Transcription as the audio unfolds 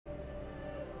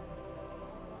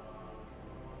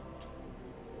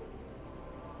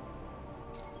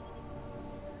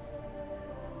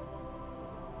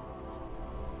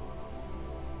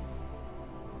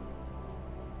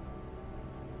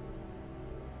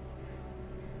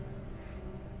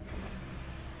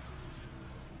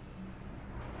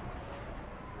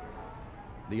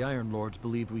The Iron Lords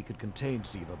believed we could contain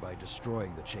SIVA by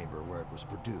destroying the chamber where it was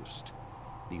produced.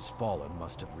 These Fallen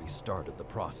must have restarted the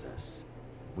process.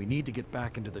 We need to get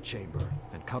back into the chamber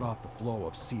and cut off the flow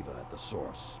of SIVA at the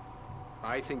source.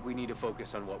 I think we need to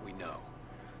focus on what we know.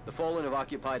 The Fallen have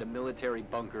occupied a military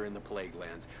bunker in the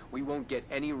Plaguelands. We won't get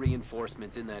any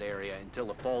reinforcements in that area until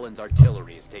the Fallen's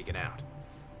artillery is taken out.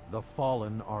 The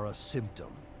Fallen are a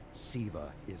symptom.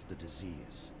 SIVA is the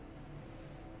disease.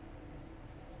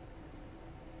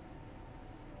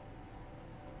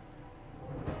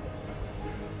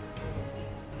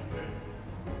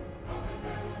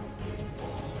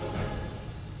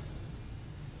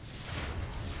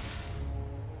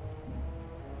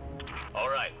 All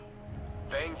right.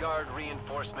 Vanguard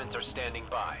reinforcements are standing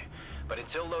by, but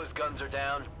until those guns are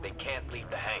down, they can't leave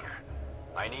the hangar.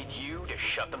 I need you to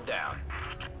shut them down.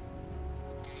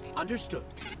 Understood.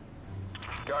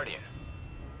 Guardian,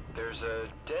 there's a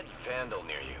dead Vandal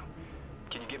near you.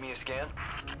 Can you give me a scan?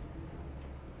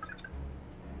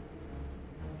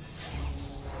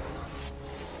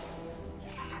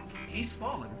 He's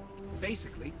fallen,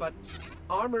 basically, but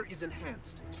armor is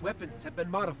enhanced. Weapons have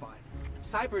been modified.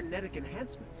 Cybernetic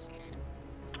enhancements.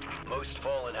 Most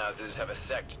Fallen houses have a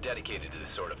sect dedicated to this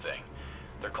sort of thing.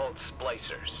 They're called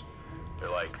Splicers. They're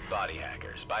like body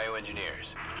hackers,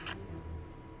 bioengineers.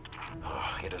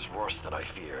 It is worse than I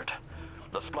feared.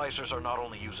 The Splicers are not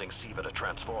only using SIVA to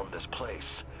transform this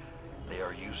place, they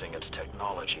are using its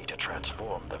technology to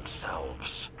transform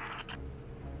themselves.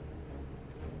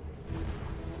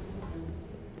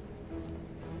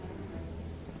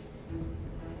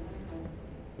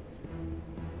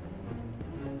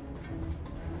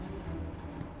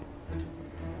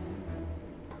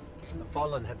 The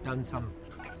Fallen have done some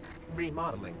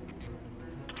remodeling.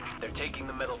 They're taking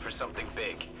the metal for something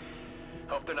big.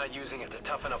 Hope they're not using it to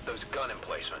toughen up those gun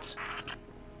emplacements.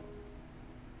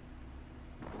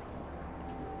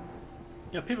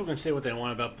 Yeah, people can say what they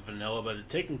want about the vanilla, but the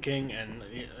Taken King and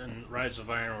Rise of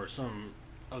Iron were some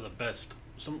of the best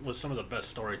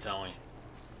storytelling.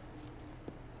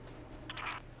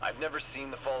 I've never seen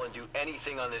the Fallen do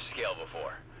anything on this scale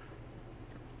before.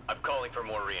 I'm calling for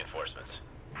more reinforcements.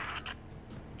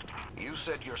 You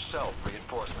said yourself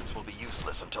reinforcements will be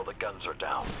useless until the guns are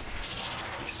down.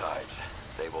 Besides,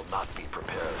 they will not be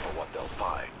prepared for what they'll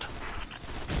find.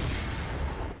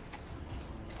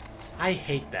 I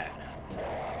hate that.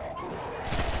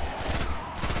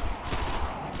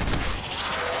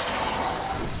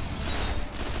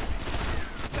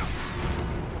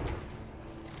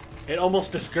 It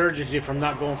almost discourages you from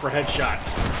not going for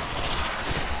headshots.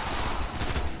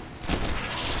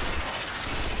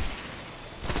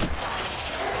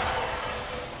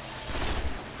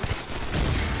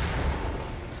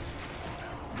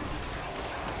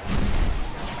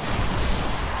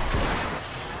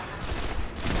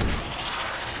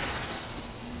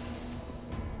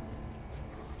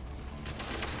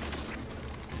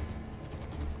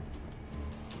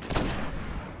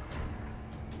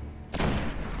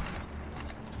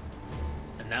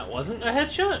 That wasn't a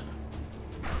headshot?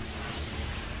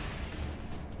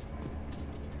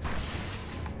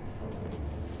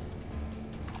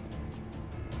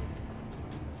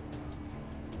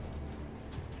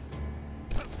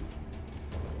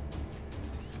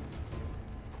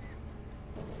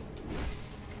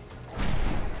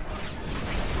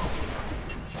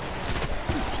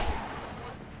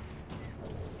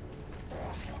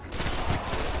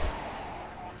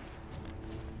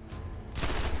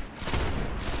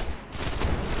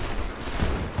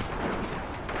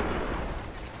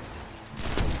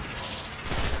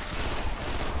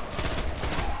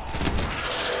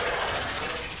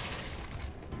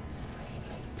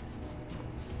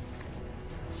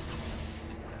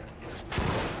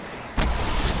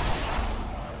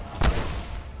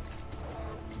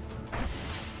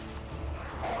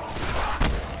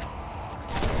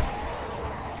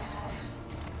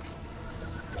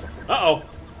 Uh-oh.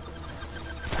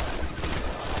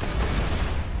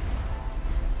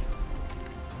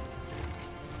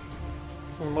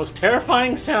 One of the most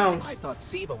terrifying sounds. I thought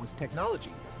SIVA was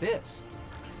technology, but this,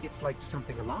 it's like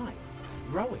something alive,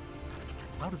 growing,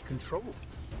 out of control.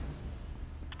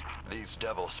 These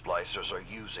Devil Splicers are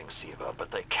using SIVA, but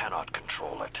they cannot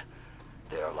control it.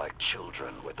 They are like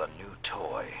children with a new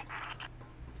toy.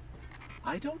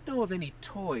 I don't know of any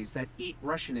toys that eat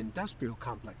Russian industrial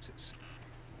complexes.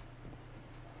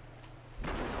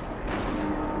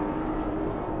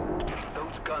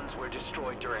 Those guns were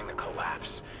destroyed during the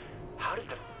collapse. How did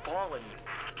the Fallen...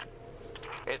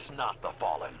 It's not the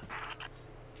Fallen.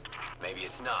 Maybe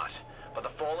it's not, but the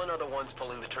Fallen are the ones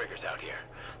pulling the triggers out here.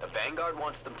 The Vanguard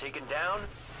wants them taken down,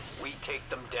 we take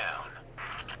them down.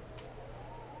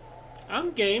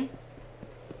 I'm game.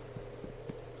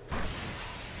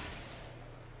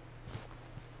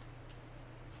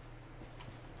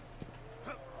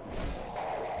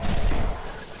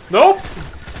 Nope.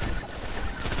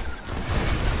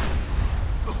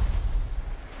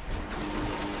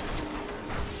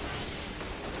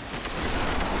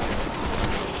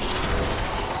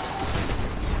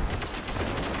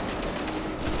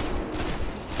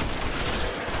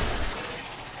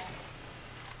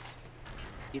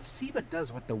 If SIVA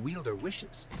does what the wielder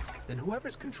wishes, then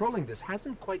whoever's controlling this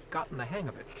hasn't quite gotten the hang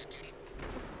of it.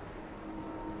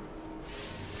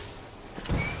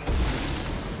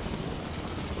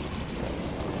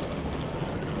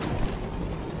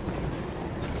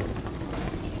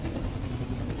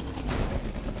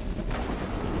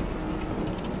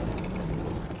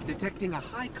 Detecting a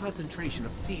high concentration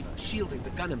of SIVA shielding the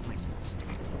gun emplacements.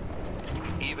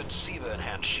 Even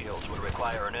SIVA-enhanced shields would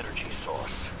require an energy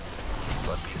source.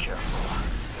 But be careful.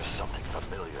 There's something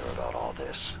familiar about all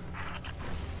this.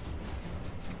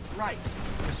 Right.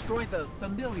 Destroy the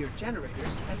familiar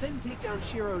generators and then take down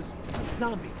Shiro's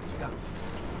zombie guns.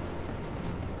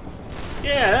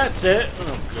 Yeah, that's it.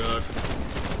 Oh, God.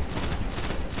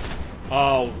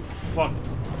 Oh, fuck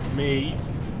me.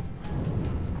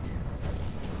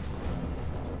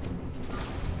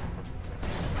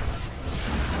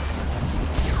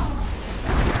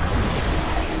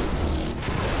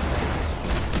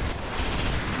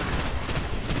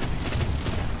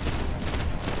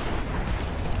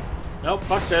 Nope,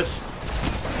 fuck this.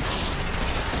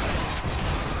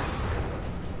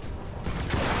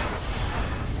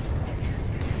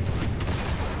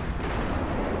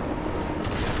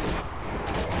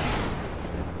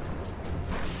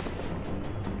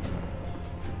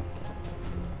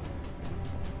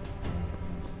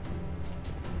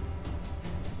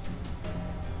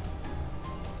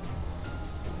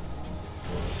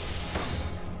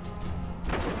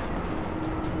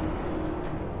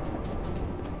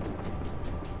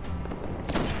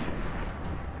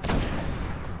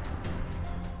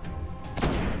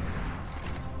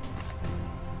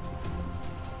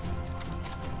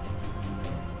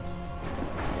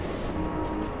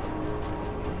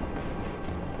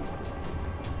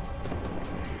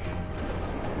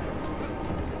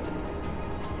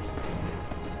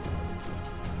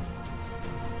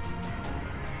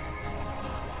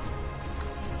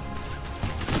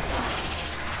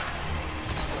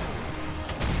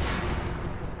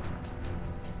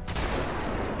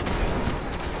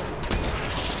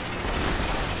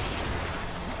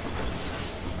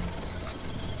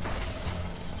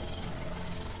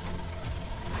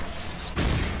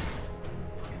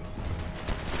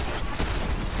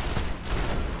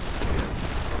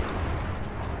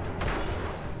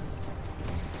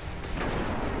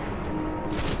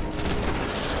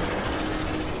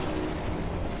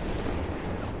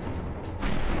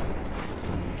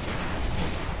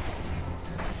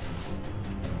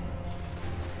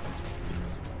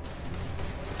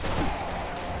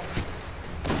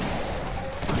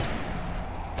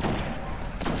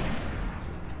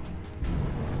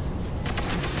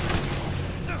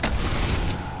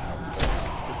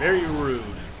 Very rude.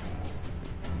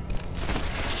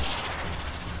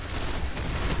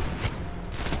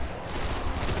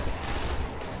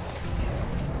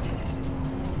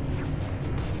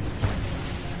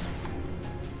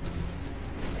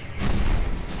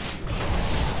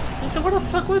 I said, where the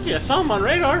fuck was he? I saw him on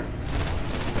radar.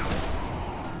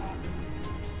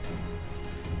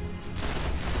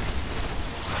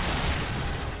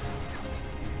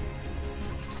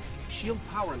 Shield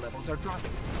power levels are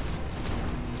dropping.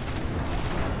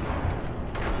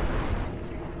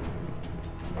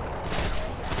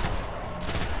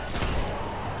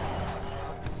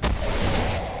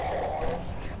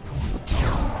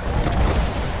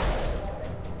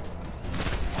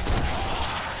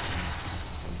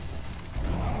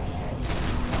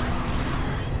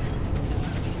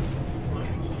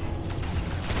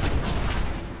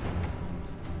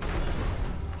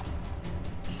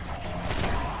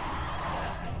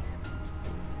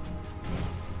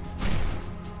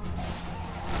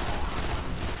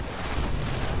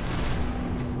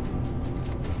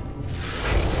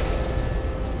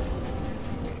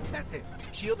 That's it.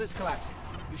 Shield is collapsing.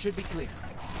 You should be clear.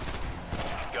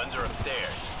 Guns are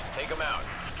upstairs. Take them out.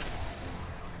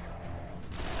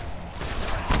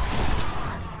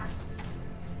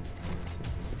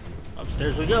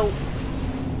 Upstairs we go.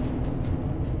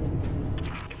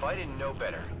 If I didn't know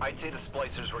better, I'd say the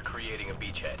Splicers were creating a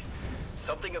beachhead.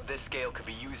 Something of this scale could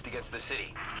be used against the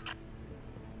city.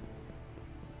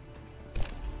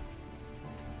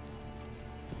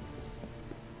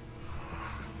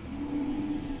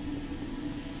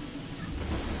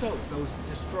 So, those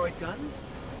destroyed guns?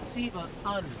 SIVA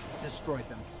undestroyed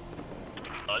them.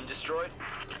 Undestroyed?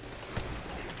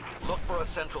 Look for a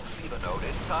central SIVA node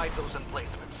inside those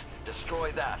emplacements.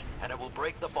 Destroy that, and it will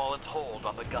break the Fallen's hold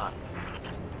on the gun.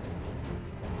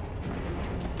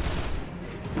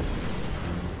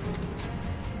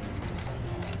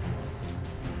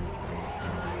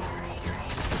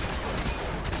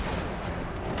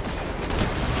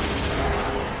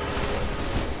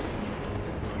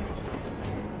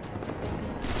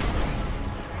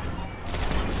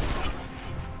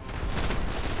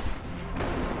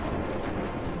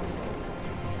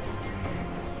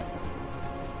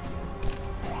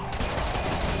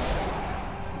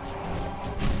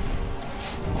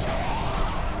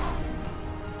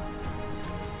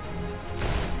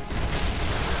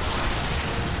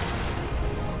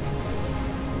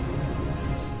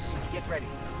 Ready.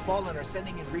 Fallen are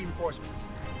sending in reinforcements.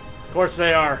 Of course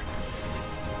they are.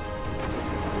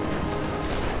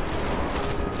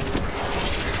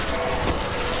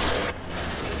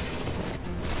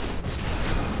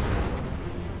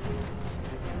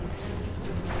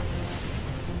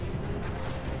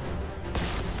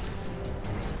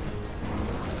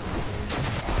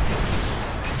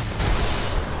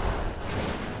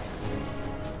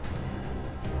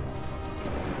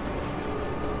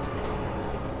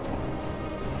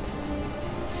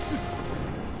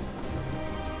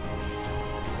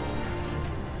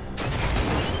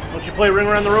 Don't you play Ring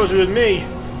Around the Rosie with me?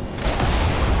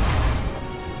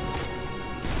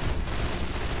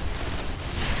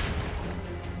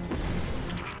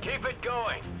 Keep it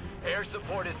going. Air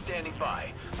support is standing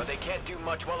by, but they can't do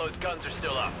much while those guns are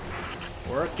still up.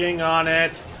 Working on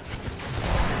it.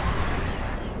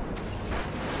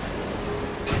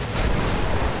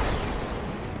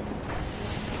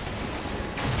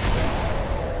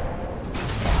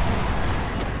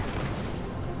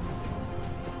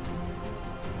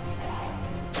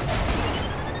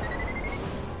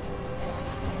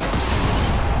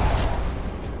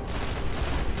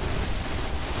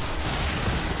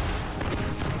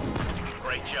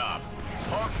 Great job.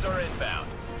 Hawks are inbound.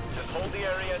 Just hold the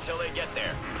area until they get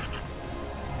there.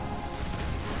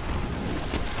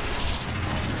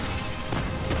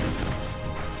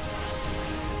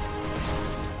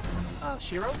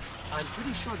 Shiro, I'm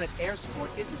pretty sure that air support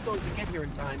isn't going to get here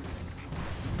in time.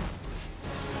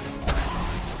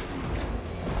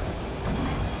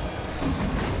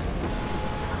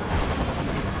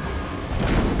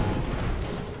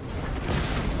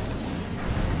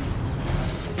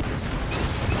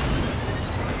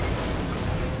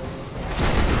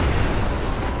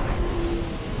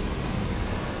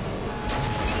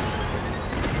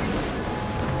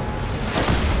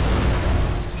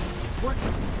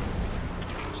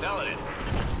 Saladin.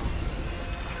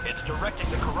 It's directing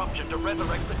the corruption to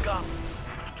resurrect the guns.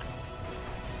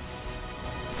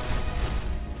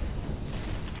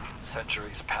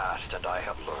 Centuries passed and I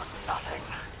have learned nothing.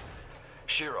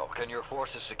 Shiro, can your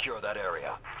forces secure that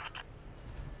area?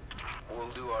 We'll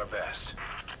do our best.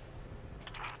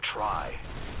 Try.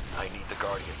 I need the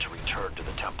Guardian to return to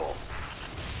the temple.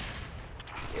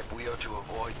 If we are to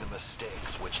avoid the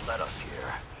mistakes which led us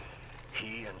here,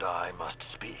 he and I must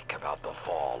speak about the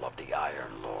fall of the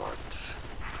Iron Lords.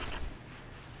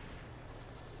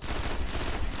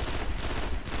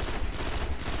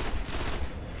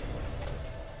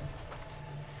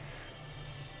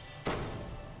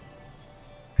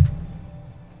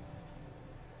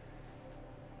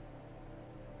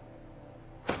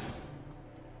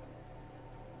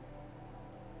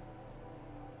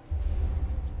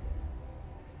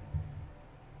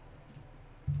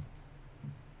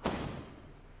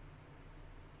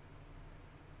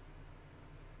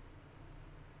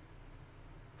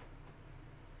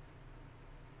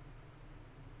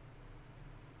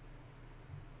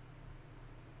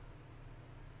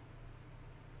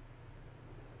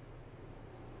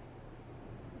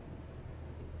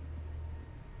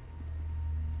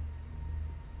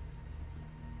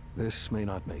 This may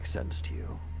not make sense to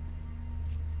you,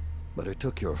 but it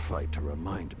took your fight to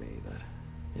remind me that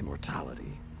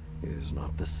immortality is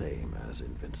not the same as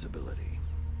invincibility.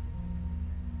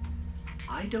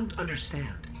 I don't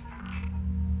understand.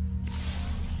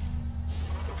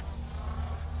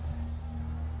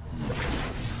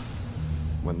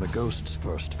 When the ghosts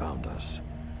first found us,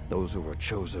 those who were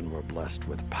chosen were blessed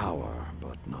with power,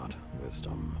 but not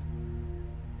wisdom.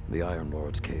 The Iron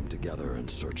Lords came together in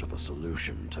search of a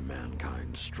solution to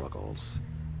mankind's struggles.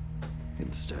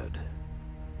 Instead,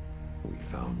 we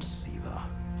found SIVA.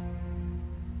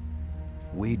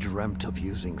 We dreamt of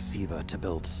using SIVA to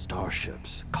build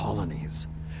starships, colonies.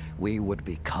 We would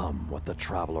become what the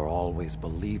Traveler always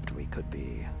believed we could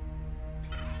be.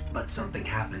 But something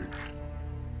happened.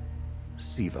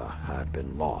 SIVA had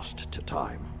been lost to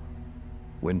time.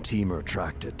 When Temur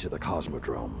tracked it to the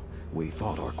Cosmodrome, we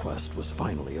thought our quest was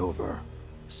finally over.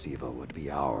 SIVA would be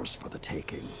ours for the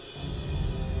taking.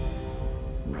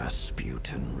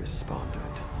 Rasputin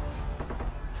responded.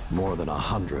 More than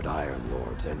 100 Iron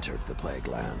Lords entered the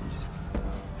Plaguelands.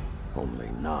 Only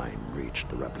 9 reached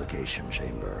the replication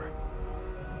chamber.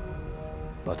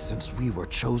 But since we were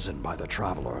chosen by the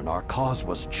Traveler and our cause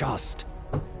was just,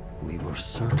 we were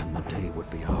certain the day would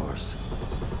be ours.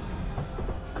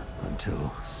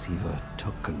 Until SIVA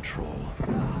took control.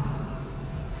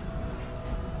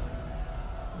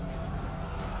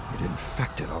 It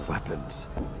infected our weapons,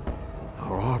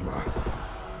 our armor.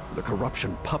 The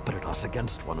corruption puppeted us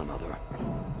against one another.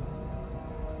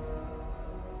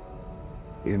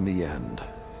 In the end,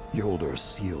 Yolder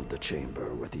sealed the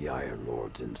chamber with the Iron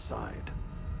Lords inside,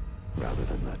 rather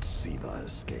than let SIVA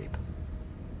escape.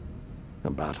 A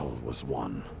battle was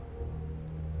won.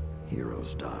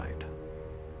 Heroes died.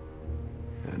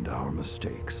 And our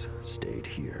mistakes stayed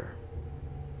here.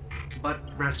 But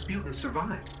Rasputin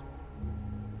survived.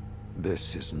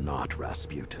 This is not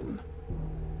Rasputin.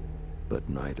 But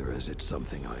neither is it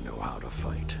something I know how to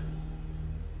fight.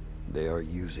 They are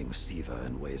using SIVA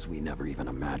in ways we never even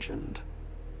imagined.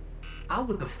 How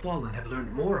would the Fallen have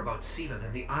learned more about SIVA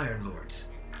than the Iron Lords?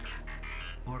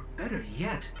 Or better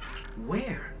yet,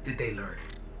 where did they learn?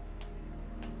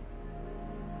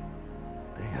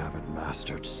 They haven't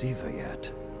mastered SIVA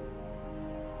yet.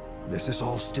 This is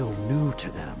all still new to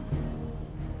them.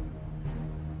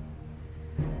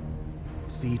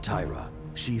 See Tyra.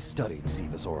 She studied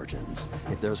SIVA's origins.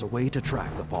 If there's a way to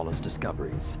track the Fallen's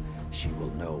discoveries, she will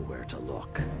know where to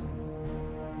look.